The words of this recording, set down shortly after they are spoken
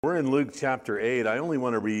We're in Luke chapter 8. I only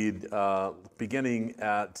want to read beginning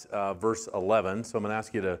at verse 11. So I'm going to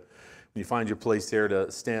ask you to, when you find your place there,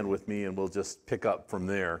 to stand with me and we'll just pick up from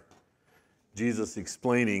there. Jesus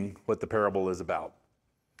explaining what the parable is about.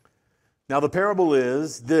 Now the parable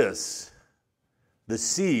is this: the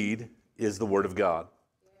seed is the word of God.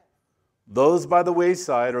 Those by the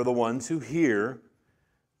wayside are the ones who hear.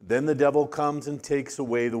 Then the devil comes and takes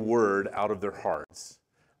away the word out of their hearts,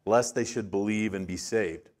 lest they should believe and be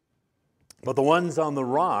saved. But the ones on the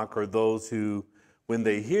rock are those who, when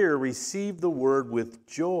they hear, receive the word with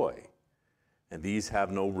joy. And these have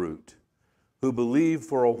no root, who believe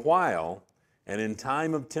for a while, and in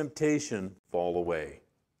time of temptation fall away.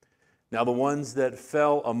 Now the ones that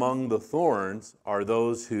fell among the thorns are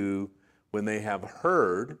those who, when they have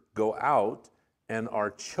heard, go out and are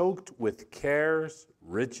choked with cares,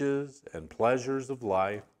 riches, and pleasures of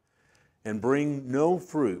life, and bring no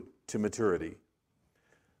fruit to maturity.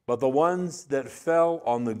 But the ones that fell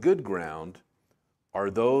on the good ground are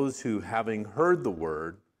those who, having heard the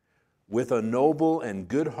word, with a noble and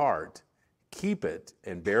good heart, keep it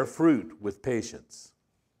and bear fruit with patience.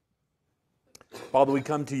 Father, we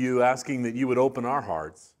come to you asking that you would open our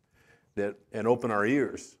hearts and open our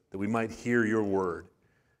ears, that we might hear your word.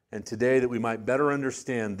 And today that we might better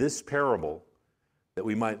understand this parable, that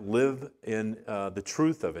we might live in the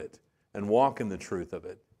truth of it and walk in the truth of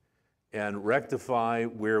it, and rectify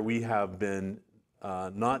where we have been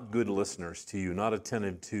not good listeners to you, not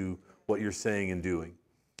attentive to what you're saying and doing.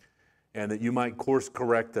 And that you might course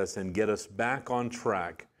correct us and get us back on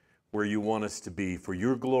track where you want us to be, for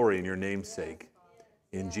your glory and your name's sake.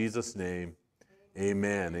 In Jesus' name,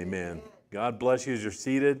 amen, amen. God bless you as you're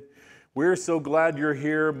seated. We're so glad you're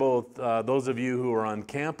here, both those of you who are on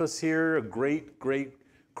campus here, a great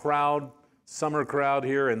crowd, summer crowd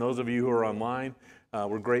here, and those of you who are online.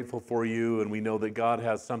 We're grateful for you, and we know that God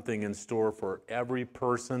has something in store for every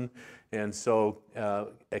person. And so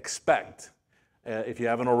expect, if you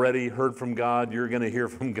haven't already heard from God, you're going to hear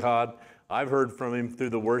from God. I've heard from him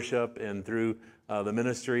through the worship and through the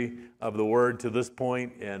ministry of the word to this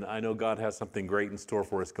point, and I know God has something great in store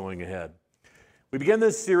for us going ahead. We begin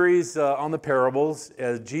this series on the parables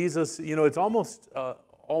as Jesus, it's almost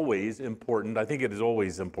always important. I think it is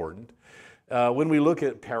always important when we look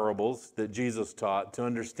at parables that Jesus taught to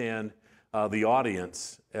understand the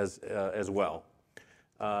audience as well.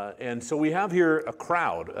 And so we have here a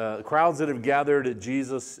crowd, crowds that have gathered at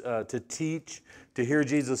Jesus to teach, to hear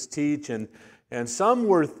Jesus teach, and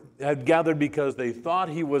some had gathered because they thought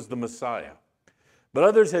he was the Messiah. But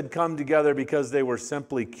others had come together because they were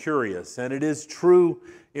simply curious. And it is true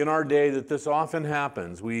in our day that this often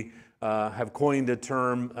happens. We have coined a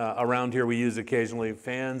term around here we use occasionally,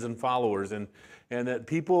 fans and followers, and that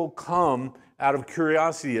people come out of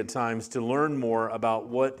curiosity at times to learn more about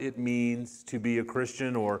what it means to be a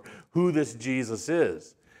Christian or who this Jesus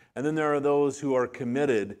is. And then there are those who are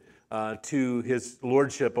committed to his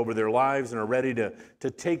lordship over their lives and are ready to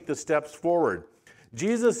take the steps forward.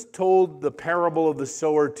 Jesus told the parable of the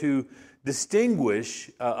sower to distinguish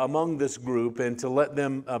among this group and to let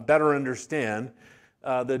them better understand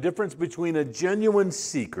the difference between a genuine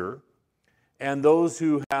seeker and those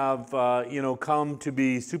who have, come to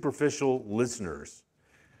be superficial listeners.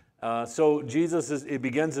 So Jesus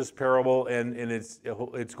begins this parable, and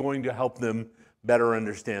it's going to help them better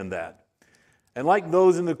understand that. And like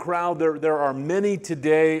those in the crowd, there are many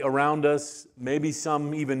today around us, maybe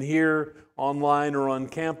some even here online or on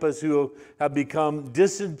campus, who have become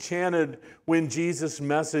disenchanted when Jesus'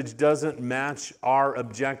 message doesn't match our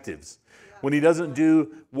objectives, when he doesn't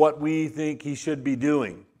do what we think he should be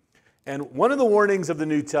doing. And one of the warnings of the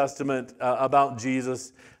New Testament about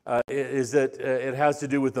Jesus is that it has to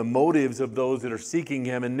do with the motives of those that are seeking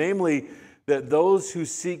him, and namely that those who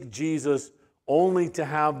seek Jesus only to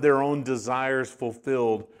have their own desires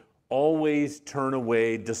fulfilled always turn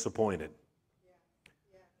away disappointed.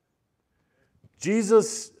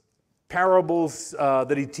 Jesus' parables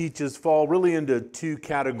that he teaches fall really into two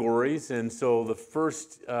categories. And so the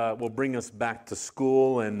first will bring us back to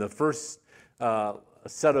school. And the first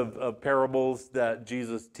set of parables that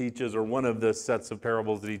Jesus teaches, or one of the sets of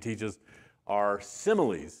parables that he teaches, are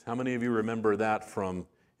similes. How many of you remember that from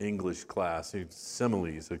English class?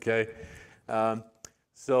 Similes, okay?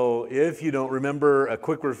 So if you don't remember, a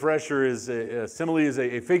quick refresher is a simile is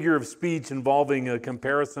a figure of speech involving a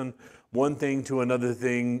comparison, one thing to another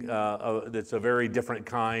thing that's a very different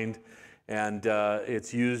kind, and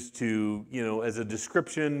it's used to, as a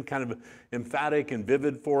description, kind of emphatic and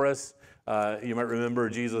vivid for us. You might remember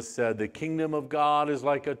Jesus said, "The kingdom of God is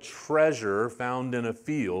like a treasure found in a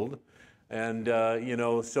field," and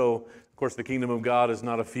so course, the kingdom of God is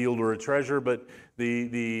not a field or a treasure, but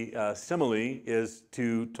the simile is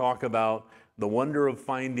to talk about the wonder of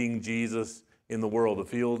finding Jesus in the world. The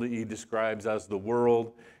field he describes as the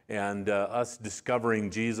world, and us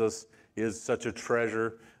discovering Jesus is such a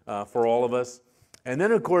treasure for all of us. And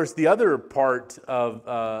then, of course, the other part of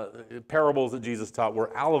parables that Jesus taught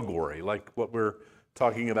were allegory, like what we're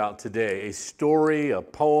talking about today. A story, a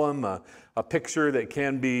poem, a picture that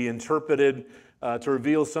can be interpreted to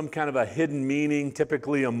reveal some kind of a hidden meaning,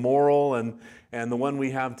 typically a moral. And the one we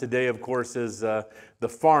have today, of course, is the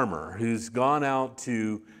farmer who's gone out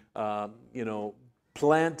to,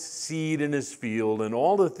 plant seed in his field and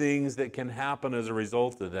all the things that can happen as a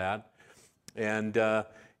result of that. And,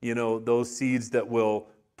 those seeds that will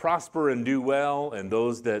prosper and do well and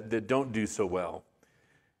those that don't do so well.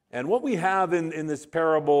 And what we have in this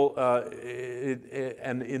parable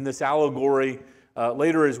and in this allegory,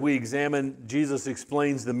 later as we examine, Jesus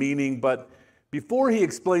explains the meaning. But before he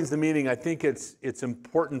explains the meaning, I think it's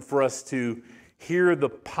important for us to hear the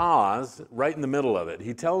pause right in the middle of it.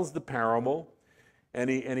 He tells the parable, and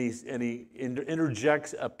he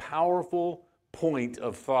interjects a powerful point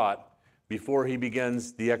of thought before he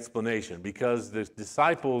begins the explanation, because the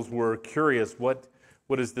disciples were curious, what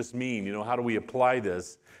does this mean? How do we apply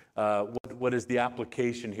this? What is the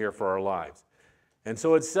application here for our lives? And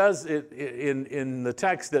so it says in the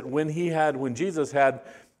text that when Jesus had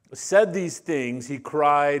said these things, he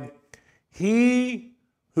cried, "He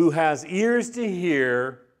who has ears to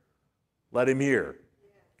hear, let him hear."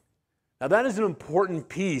 Now that is an important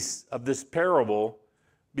piece of this parable,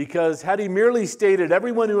 because had he merely stated,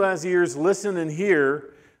 "Everyone who has ears, listen and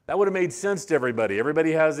hear," that would have made sense to everybody.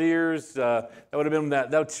 Everybody has ears. That would have been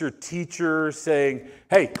that's your teacher saying,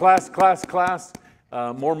 "Hey, class, class, class."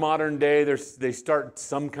 More modern day, they start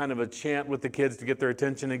some kind of a chant with the kids to get their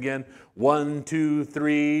attention again. 1, 2,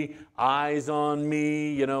 3, eyes on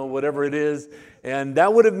me, whatever it is. And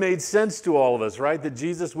that would have made sense to all of us, right? That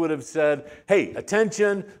Jesus would have said, "Hey,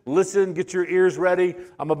 attention, listen, get your ears ready.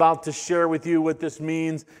 I'm about to share with you what this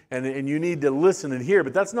means, and you need to listen and hear."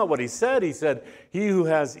 But that's not what he said. He said, "He who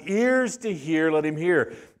has ears to hear, let him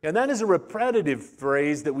hear." And that is a repetitive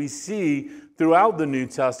phrase that we see throughout the New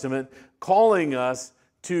Testament, calling us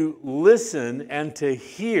to listen and to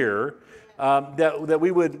hear, that we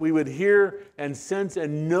would hear and sense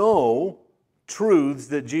and know truths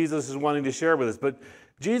that Jesus is wanting to share with us. But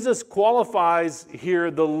Jesus qualifies here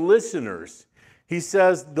the listeners. He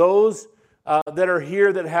says those that are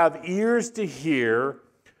here that have ears to hear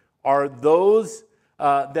are those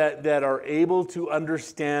that are able to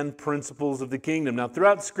understand principles of the kingdom. Now,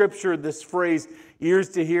 throughout Scripture, this phrase, ears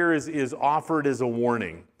to hear, is offered as a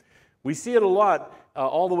warning. We see it a lot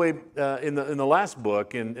all the way in the last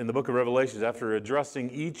book, in the book of Revelations, after addressing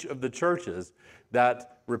each of the churches,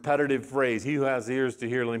 that repetitive phrase, "He who has ears to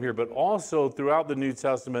hear, let him hear." But also throughout the New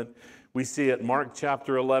Testament, we see it Mark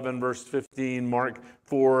chapter 11, verse 15, Mark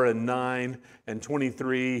 4 and 9 and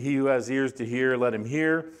 23, "He who has ears to hear, let him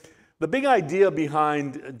hear." The big idea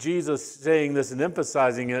behind Jesus saying this and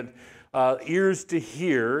emphasizing it, ears to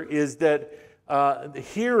hear, is that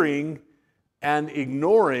hearing and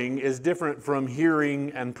ignoring is different from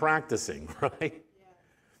hearing and practicing, right?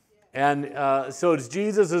 And so as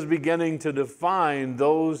Jesus is beginning to define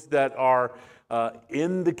those that are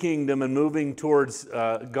in the kingdom and moving towards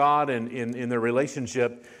God and in their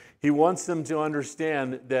relationship, he wants them to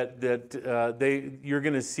understand that you're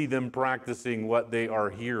going to see them practicing what they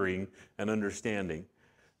are hearing and understanding.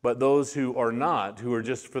 But those who are not, who are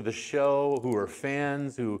just for the show, who are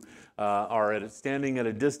fans, who are standing at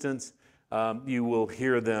a distance, you will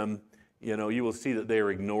hear them, you will see that they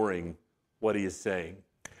are ignoring what he is saying.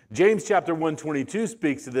 James chapter 1:22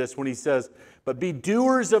 speaks to this when he says, "But be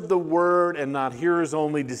doers of the word and not hearers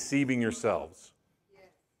only, deceiving yourselves."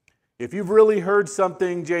 If you've really heard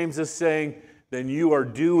something, James is saying, then you are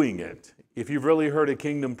doing it. If you've really heard a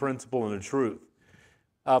kingdom principle and a truth.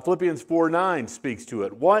 Philippians 4:9 speaks to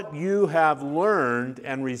it. "What you have learned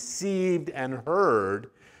and received and heard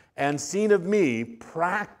and seen of me,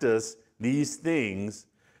 practice these things,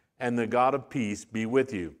 and the God of peace be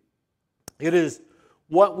with you." It is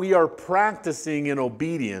what we are practicing in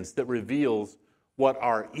obedience that reveals what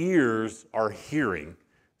our ears are hearing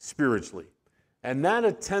spiritually. And that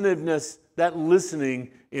attentiveness, that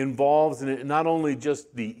listening, involves not only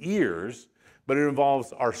just the ears, but it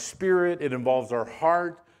involves our spirit, it involves our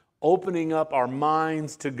heart, opening up our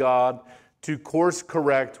minds to God to course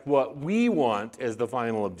correct what we want as the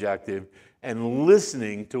final objective, and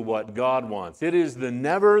listening to what God wants. It is the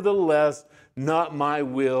nevertheless, not my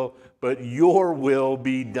will, but your will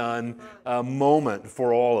be done moment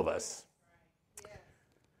for all of us.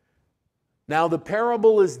 Now the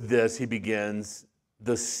parable is this, he begins,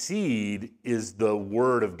 the seed is the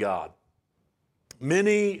word of God.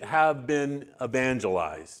 Many have been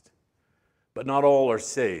evangelized, but not all are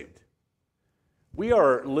saved. We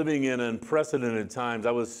are living in unprecedented times.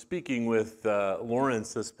 I was speaking with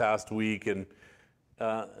Lawrence this past week and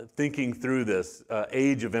thinking through this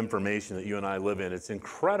age of information that you and I live in. It's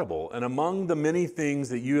incredible. And among the many things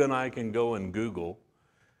that you and I can go and Google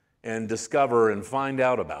and discover and find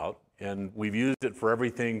out about, and we've used it for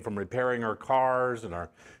everything from repairing our cars and our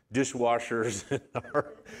dishwashers,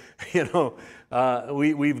 and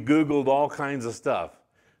we've Googled all kinds of stuff.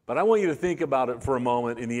 But I want you to think about it for a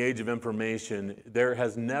moment. In the age of information, there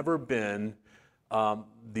has never been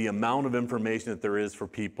the amount of information that there is for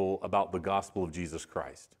people about the gospel of Jesus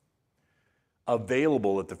Christ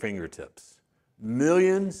available at the fingertips.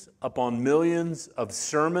 Millions upon millions of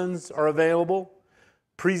sermons are available.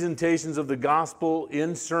 Presentations of the gospel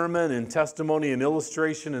in sermon, in testimony, in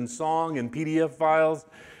illustration, in song, in PDF files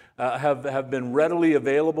have been readily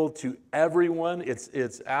available to everyone.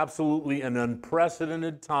 It's absolutely an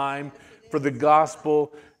unprecedented time for the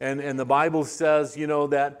gospel, and the Bible says,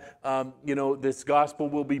 that this gospel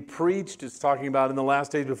will be preached. It's talking about in the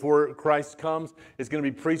last days before Christ comes, it's going to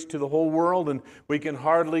be preached to the whole world, and we can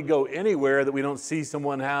hardly go anywhere that we don't see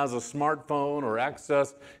someone has a smartphone or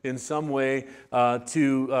access in some way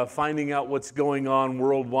to finding out what's going on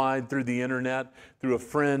worldwide through the internet, through a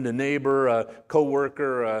friend, a neighbor, a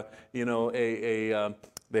coworker,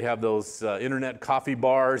 they have those internet coffee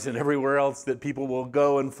bars and everywhere else that people will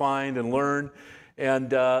go and find and learn. And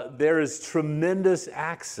there is tremendous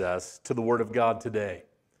access to the Word of God today.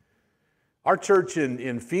 Our church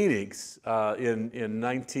in Phoenix, in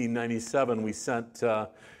 1997, we sent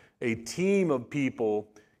a team of people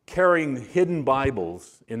carrying hidden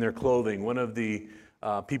Bibles in their clothing. One of the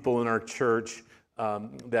people in our church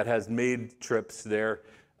that has made trips there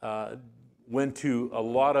went to a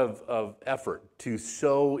lot of effort to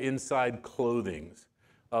sew inside clothings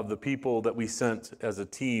of the people that we sent as a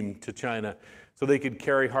team to China so they could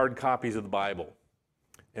carry hard copies of the Bible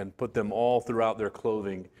and put them all throughout their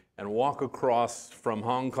clothing and walk across from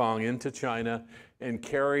Hong Kong into China and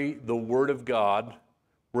carry the Word of God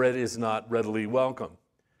where it is not readily welcome.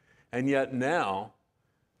 And yet now,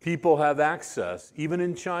 people have access, even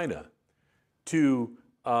in China, to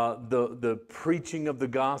the preaching of the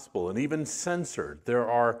gospel, and even censored. There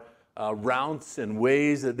are routes and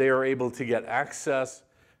ways that they are able to get access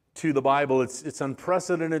to the Bible. It's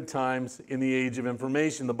unprecedented times in the age of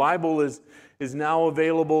information. The Bible is now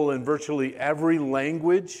available in virtually every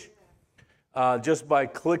language. Just by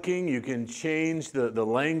clicking, you can change the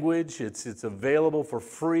language. It's available for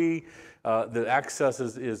free. The access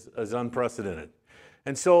is unprecedented.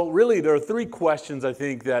 And so really there are three questions I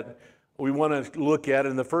think that we want to look at,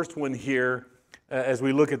 and the first one here, as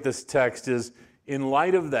we look at this text, is in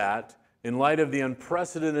light of that, in light of the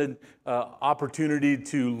unprecedented opportunity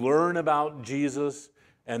to learn about Jesus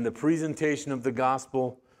and the presentation of the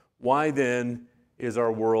gospel, why then is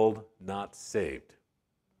our world not saved?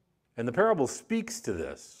 And the parable speaks to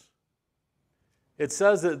this. It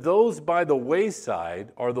says that those by the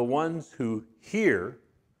wayside are the ones who hear,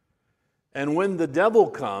 and when the devil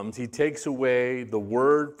comes, he takes away the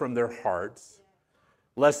word from their hearts,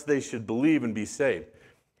 lest they should believe and be saved.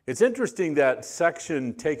 It's interesting that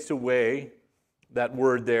section takes away that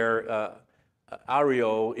word there,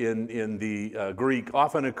 ario in the Greek,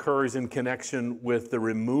 often occurs in connection with the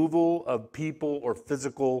removal of people or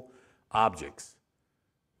physical objects.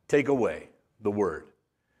 Take away the word.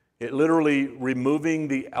 It literally removing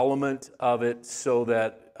the element of it so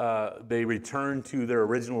that they return to their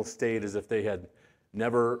original state as if they had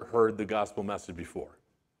never heard the gospel message before.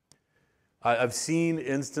 I've seen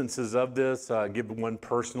instances of this. Give one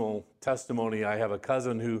personal testimony. I have a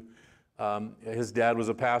cousin who, his dad was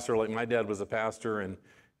a pastor, like my dad was a pastor,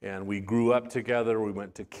 and we grew up together. We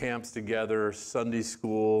went to camps together, Sunday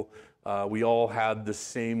school. We all had the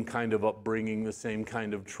same kind of upbringing, the same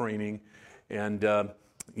kind of training. And,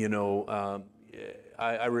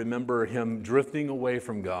 I remember him drifting away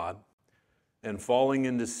from God and falling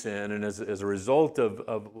into sin. And as a result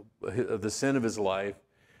of the sin of his life,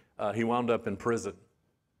 he wound up in prison.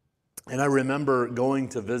 And I remember going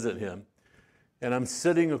to visit him. And I'm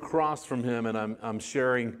sitting across from him, and I'm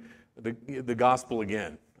sharing the gospel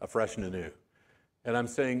again, afresh and anew. And I'm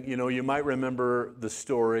saying, you might remember the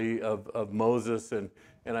story of Moses. And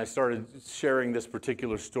I started sharing this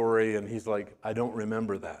particular story, and he's like, I don't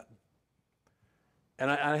remember that. And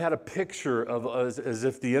I had a picture of as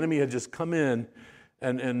if the enemy had just come in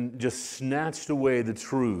and just snatched away the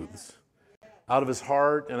truths out of his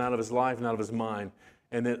heart and out of his life and out of his mind.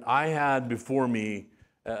 and that I had before me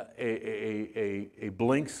a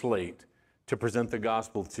blank slate to present the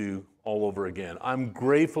gospel to all over again. I'm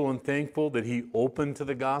grateful and thankful that he opened to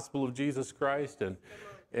the gospel of Jesus Christ, and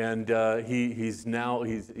he's out.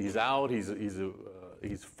 He's a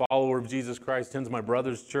follower of Jesus Christ. Attends my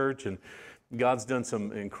brother's church, and God's done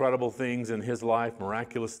some incredible things in his life,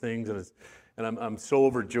 miraculous things, and I'm so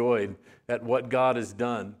overjoyed at what God has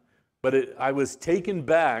done. But I was taken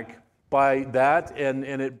back by that, and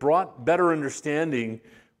it brought better understanding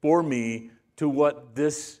for me to what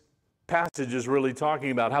this passage is really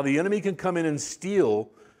talking about, how the enemy can come in and steal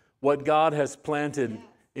what God has planted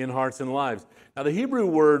in hearts and lives. Now, the Hebrew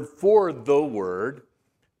word for the word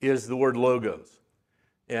is the word logos.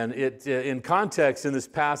 And it, in context in this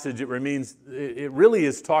passage, it really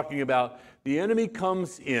is talking about the enemy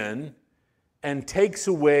comes in and takes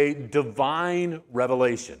away divine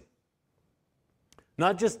revelation.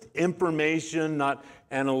 Not just information, not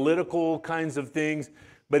analytical kinds of things,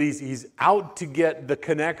 but he's out to get the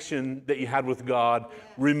connection that you had with God,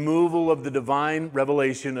 removal of the divine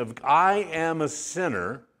revelation of, I am a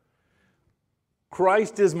sinner,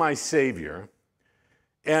 Christ is my Savior,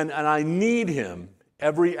 and I need him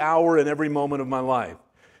every hour and every moment of my life.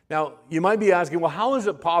 Now, you might be asking, well, how is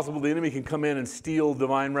it possible the enemy can come in and steal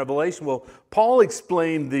divine revelation? Well, Paul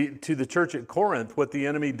explained to the church at Corinth what the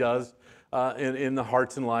enemy does in the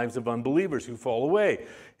hearts and lives of unbelievers who fall away.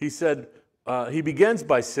 He said, he begins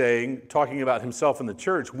by talking about himself and the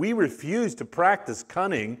church, we refuse to practice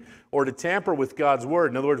cunning or to tamper with God's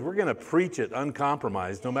word. In other words, we're going to preach it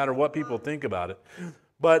uncompromised, no matter what people think about it.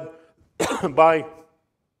 But by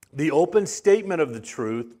the open statement of the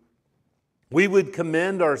truth, we would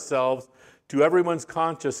commend ourselves to everyone's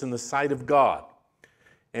conscience in the sight of God.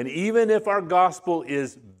 And even if our gospel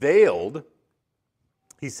is veiled,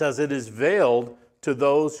 he says it is veiled to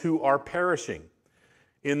those who are perishing.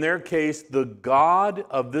 In their case, the God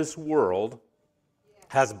of this world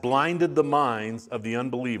has blinded the minds of the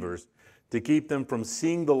unbelievers to keep them from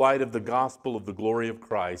seeing the light of the gospel of the glory of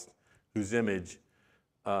Christ, whose image,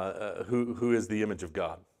 who is the image of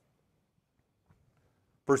God.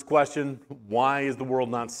 First question, why is the world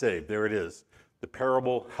not saved? There it is. The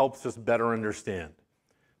parable helps us better understand.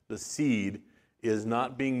 The seed is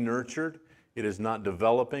not being nurtured. It is not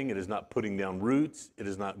developing. It is not putting down roots. It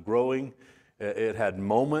is not growing. It had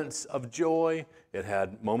moments of joy. It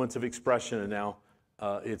had moments of expression, and now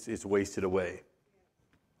it's wasted away.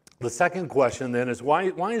 The second question then is why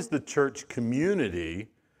is the church community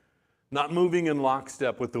not moving in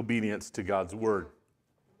lockstep with obedience to God's word?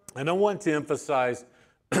 And I want to emphasize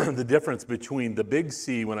the difference between the big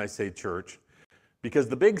C when I say church, because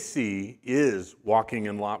the big C is walking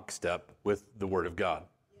in lockstep with the word of God.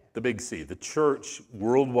 The big C, the church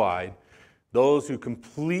worldwide, those who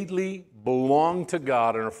completely belong to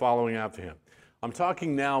God and are following after him. I'm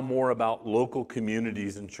talking now more about local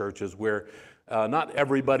communities and churches where not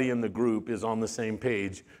everybody in the group is on the same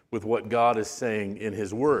page with what God is saying in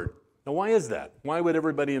his word. Now, why is that? Why would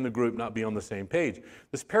everybody in the group not be on the same page?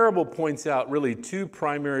 This parable points out really two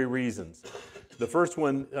primary reasons. The first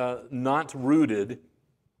one, not rooted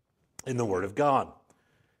in the word of God.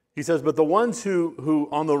 He says, but the ones who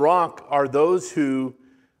on the rock are those who,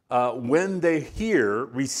 when they hear,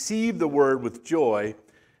 receive the word with joy,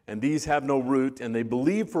 and these have no root, and they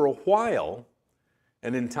believe for a while,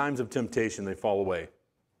 and in times of temptation they fall away.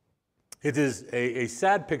 It is a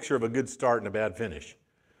sad picture of a good start and a bad finish.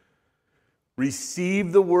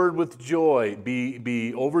 Receive the word with joy.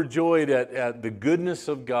 Be overjoyed at the goodness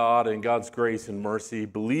of God and God's grace and mercy.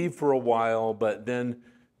 Believe for a while, but then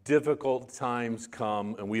difficult times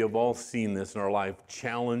come, and we have all seen this in our life,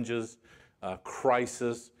 challenges,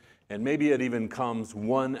 crisis, and maybe it even comes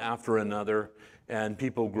one after another, and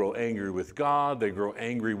people grow angry with God, they grow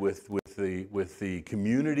angry with the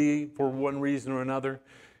community for one reason or another,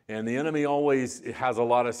 and the enemy always has a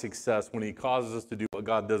lot of success when he causes us to do what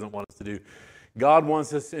God doesn't want us to do. God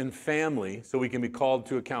wants us in family so we can be called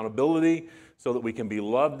to accountability, so that we can be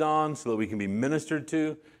loved on, so that we can be ministered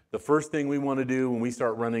to. The first thing we want to do when we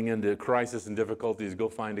start running into crisis and difficulty is go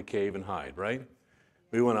find a cave and hide, right?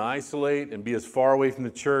 We want to isolate and be as far away from the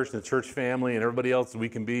church family, and everybody else as we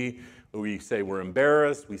can be. We say we're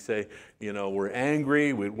embarrassed. We say, we're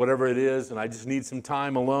angry, whatever it is, and I just need some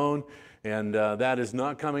time alone. And that is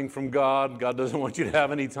not coming from God. God doesn't want you to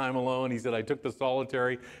have any time alone. He said, I took the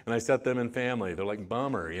solitary and I set them in family. They're like,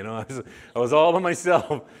 bummer, I was all to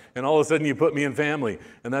myself, and all of a sudden you put me in family.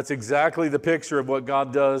 And that's exactly the picture of what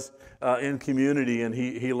God does in community, and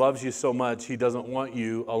He loves you so much, He doesn't want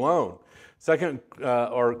you alone.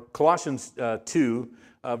 Colossians 2,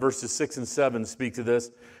 verses 6 and 7 speak to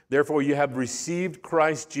this. Therefore, you have received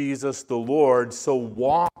Christ Jesus the Lord, so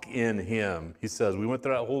walk in him, he says. We went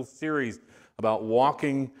through that whole series about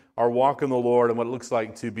our walk in the Lord and what it looks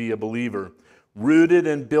like to be a believer. Rooted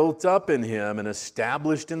and built up in him and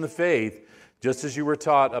established in the faith, just as you were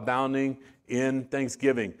taught, abounding in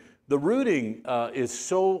thanksgiving. The rooting is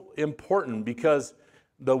so important because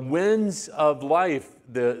the winds of life,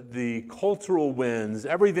 the cultural winds,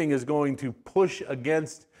 everything is going to push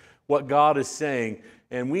against what God is saying.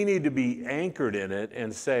 And we need to be anchored in it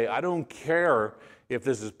and say, I don't care if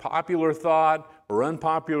this is popular thought or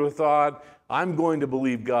unpopular thought. I'm going to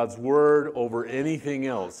believe God's word over anything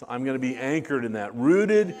else. I'm going to be anchored in that.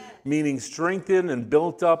 Rooted, meaning strengthened and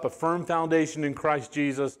built up, a firm foundation in Christ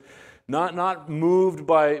Jesus. Not moved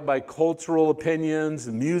by cultural opinions,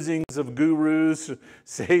 musings of gurus,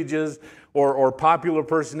 sages, or popular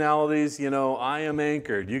personalities. I am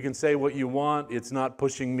anchored. You can say what you want. It's not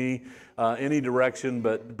pushing me any direction,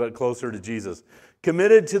 but closer to Jesus.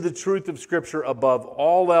 Committed to the truth of Scripture above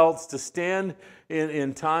all else, to stand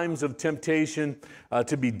in times of temptation,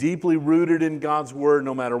 to be deeply rooted in God's Word,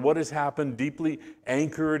 no matter what has happened, deeply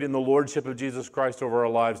anchored in the Lordship of Jesus Christ over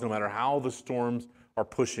our lives, no matter how the storms are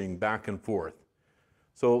pushing back and forth.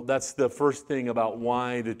 So that's the first thing about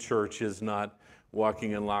why the church is not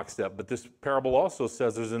walking in lockstep. But this parable also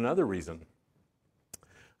says there's another reason.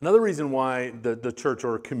 Another reason why the church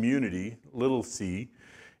or community, little c,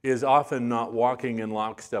 is often not walking in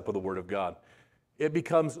lockstep with the Word of God. It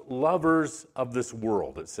becomes lovers of this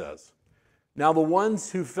world, it says. Now the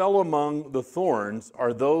ones who fell among the thorns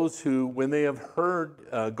are those who, when they have heard,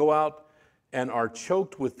 go out and are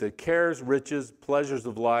choked with the cares, riches, pleasures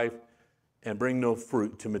of life, and bring no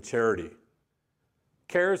fruit to maturity.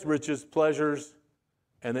 Cares, riches, pleasures,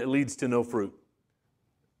 and it leads to no fruit,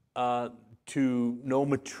 to no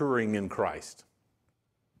maturing in Christ.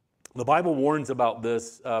 The Bible warns about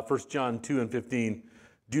this, 1 John 2:15.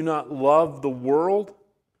 Do not love the world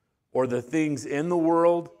or the things in the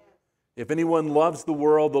world. If anyone loves the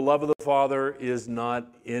world, the love of the Father is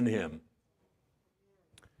not in him.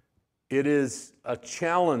 It is a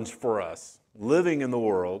challenge for us living in the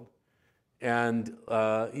world and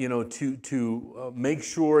to make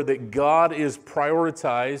sure that God is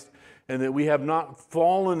prioritized and that we have not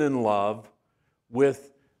fallen in love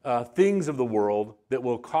with things of the world that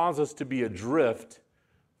will cause us to be adrift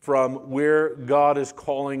from where God is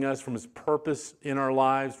calling us, from his purpose in our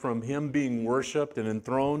lives, from him being worshiped and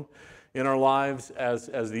enthroned in our lives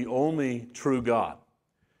as the only true God.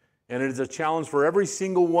 And it is a challenge for every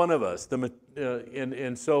single one of us.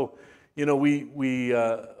 So,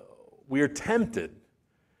 we are tempted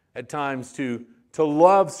at times to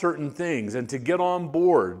love certain things and to get on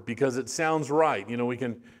board because it sounds right.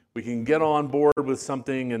 We can get on board with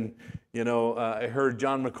something. And I heard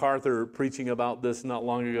John MacArthur preaching about this not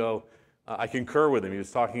long ago. I concur with him. He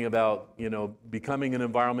was talking about becoming an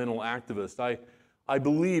environmental activist. I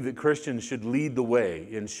believe that Christians should lead the way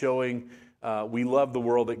in showing we love the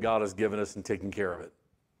world that God has given us and taking care of it.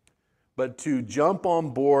 But to jump on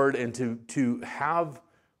board and to have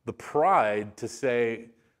the pride to say,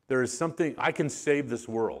 there is something, I can save this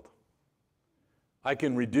world. I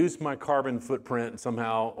can reduce my carbon footprint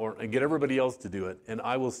somehow and get everybody else to do it, and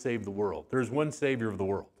I will save the world. There's one Savior of the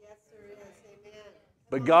world. Yes, there is. Amen.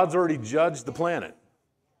 But God's already judged the planet,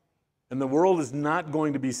 and the world is not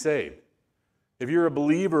going to be saved. If you're a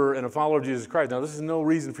believer and a follower of Jesus Christ, now this is no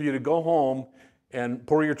reason for you to go home and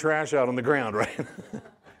pour your trash out on the ground, right?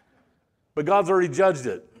 But God's already judged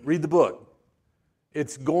it. Read the book.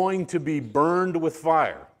 It's going to be burned with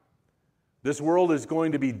fire. This world is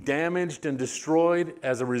going to be damaged and destroyed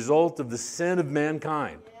as a result of the sin of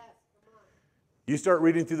mankind. Yes, come on. You start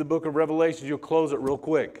reading through the book of Revelation, you'll close it real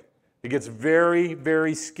quick. It gets very,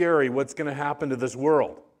 very scary what's going to happen to this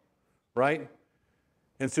world, right?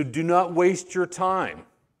 And so do not waste your time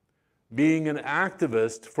being an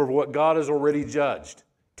activist for what God has already judged.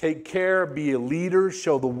 Take care, be a leader,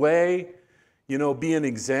 show the way, be an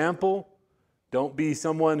example. Don't be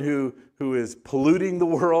someone who is polluting the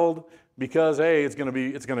world because, hey, it's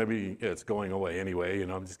going away anyway.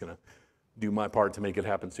 I'm just going to do my part to make it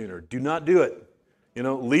happen sooner. Do not do it.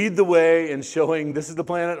 Lead the way in showing this is the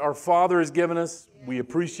planet our Father has given us. We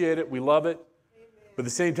appreciate it. We love it. But at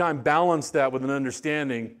the same time, balance that with an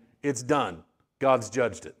understanding it's done. God's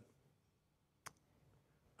judged it.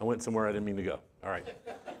 I went somewhere I didn't mean to go. All right.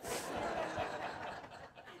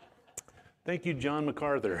 Thank you, John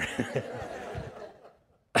MacArthur.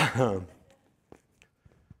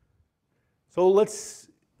 So let's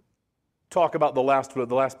talk about the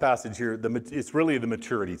last passage here. It's really the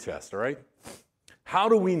maturity test, all right? How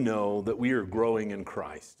do we know that we are growing in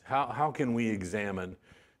Christ? How can we examine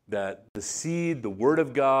that the seed, the Word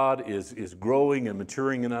of God, is growing and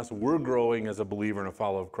maturing in us. We're growing as a believer and a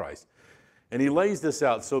follower of Christ. And he lays this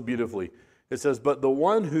out so beautifully. It says, but the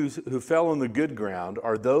one who fell on the good ground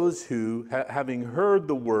are those who, having heard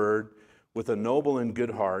the word with a noble and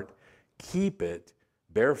good heart, keep it,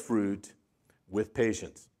 bear fruit with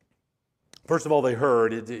patience. First of all, they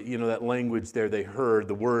heard, that language there, they heard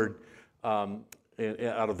the word out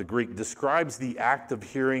of the Greek describes the act of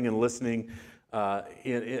hearing and listening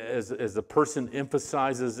as the person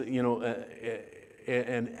emphasizes,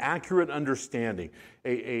 an accurate understanding,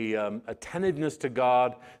 a attentiveness to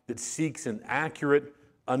God that seeks an accurate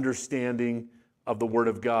understanding of the Word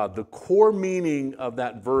of God. The core meaning of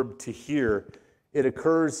that verb to hear, it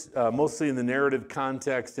occurs mostly in the narrative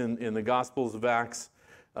context in the Gospels of Acts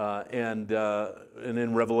and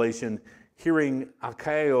in Revelation. Hearing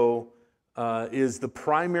akaio is the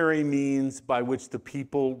primary means by which the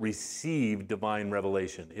people receive divine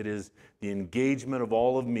revelation. It is the engagement of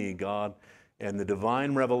all of me, God, and the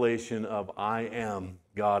divine revelation of I am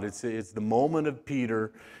God. It's the moment of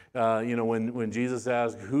Peter, when Jesus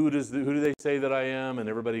asked, who do they say that I am? And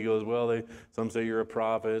everybody goes, well, some say you're a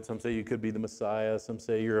prophet, some say you could be the Messiah, some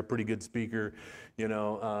say you're a pretty good speaker,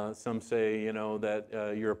 some say,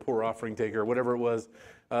 that you're a poor offering taker, whatever it was.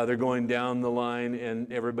 They're going down the line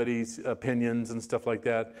and everybody's opinions and stuff like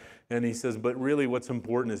that. And he says, but really what's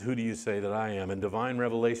important is who do you say that I am? And divine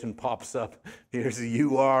revelation pops up. Here's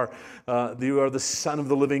you are the Son of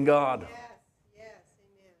the living God. Yes,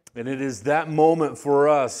 amen. And it is that moment for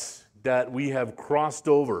us that we have crossed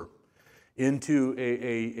over into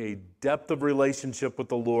a depth of relationship with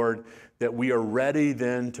the Lord that we are ready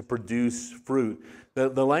then to produce fruit.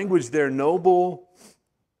 The language there, noble,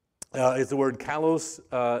 is the word kalos,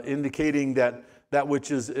 indicating that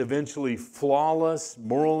which is eventually flawless,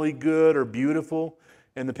 morally good, or beautiful.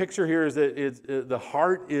 And the picture here is that the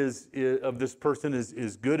heart of this person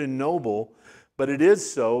is good and noble, but it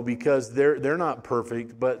is so because they're not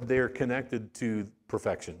perfect, but they're connected to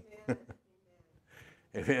perfection.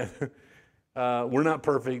 Amen. We're not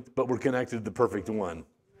perfect, but we're connected to the perfect one.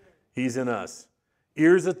 He's in us.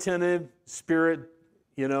 Ears attentive, spirit,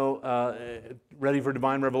 ready for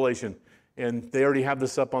divine revelation. And they already have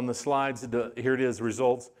this up on the slides. Here it is,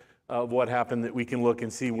 results of what happened that we can look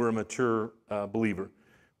and see we're a mature believer.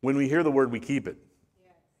 When we hear the word, we keep it.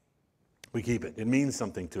 Yes. We keep it. It means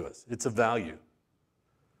something to us. It's a value.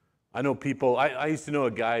 I know people, I used to know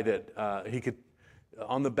a guy that he could,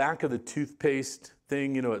 on the back of the toothpaste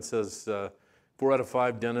thing, it says 4 out of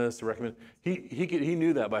 5 dentists recommend. He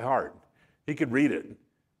knew that by heart. He could read it.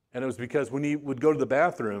 And it was because when he would go to the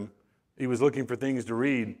bathroom, he was looking for things to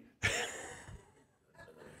read.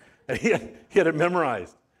 And he had it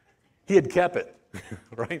memorized. He had kept it,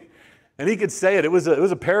 right? And he could say it. It was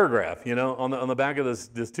a paragraph, on the back of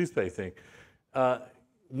this toothpaste thing.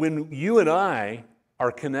 When you and I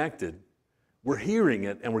are connected, we're hearing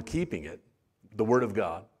it and we're keeping it, the Word of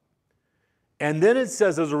God. And then it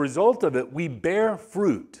says, as a result of it, we bear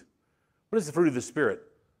fruit. What is the fruit of the Spirit?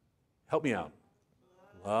 Help me out.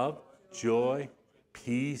 Love, joy,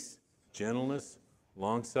 peace, gentleness,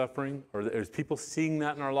 long-suffering. Is people seeing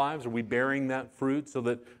that in our lives? Are we bearing that fruit so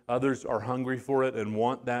that others are hungry for it and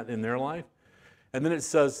want that in their life? And then it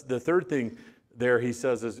says, the third thing there he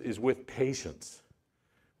says is with patience.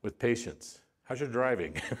 With patience. How's your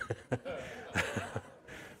driving?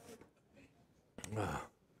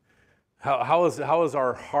 How is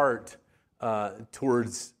our heart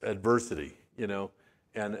towards adversity,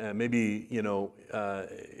 And maybe,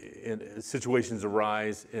 situations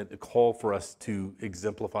arise and call for us to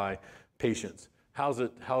exemplify patience. How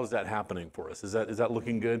is that happening for us? Is that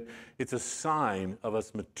looking good? It's a sign of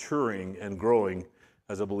us maturing and growing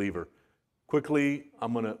as a believer. Quickly,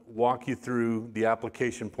 I'm going to walk you through the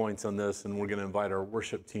application points on this, and we're going to invite our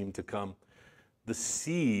worship team to come. The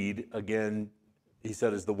seed, again, he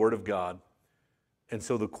said, is the Word of God. And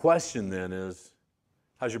so the question then is,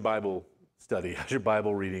 how's your Bible study? How's your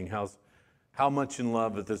Bible reading? How much in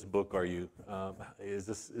love with this book are you? Is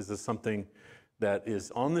this something that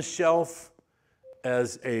is on the shelf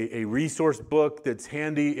as a resource book that's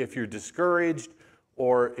handy if you're discouraged,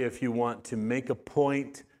 or if you want to make a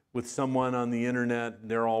point with someone on the internet,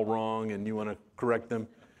 they're all wrong and you want to correct them?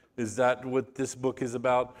 Is that what this book is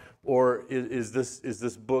about? Or is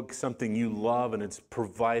this book something you love and it's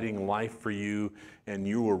providing life for you and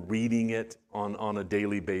you are reading it on a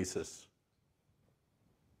daily basis?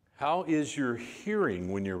 How is your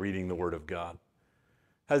hearing when you're reading the Word of God?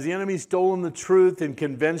 Has the enemy stolen the truth and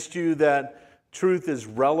convinced you that truth is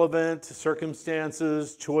relevant to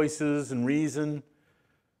circumstances, choices, and reason?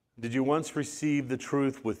 Did you once receive the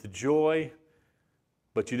truth with joy,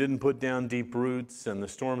 but you didn't put down deep roots and the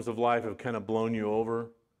storms of life have kind of blown you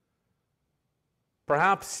over.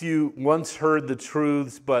 Perhaps you once heard the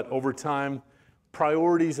truths, but over time,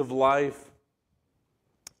 priorities of life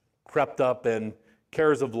crept up and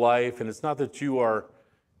cares of life, and it's not that you are,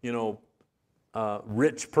 a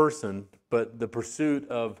rich person, but the pursuit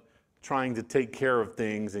of trying to take care of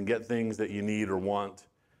things and get things that you need or want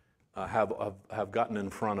have gotten in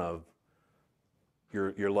front of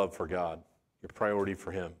your love for God, your priority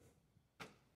for Him.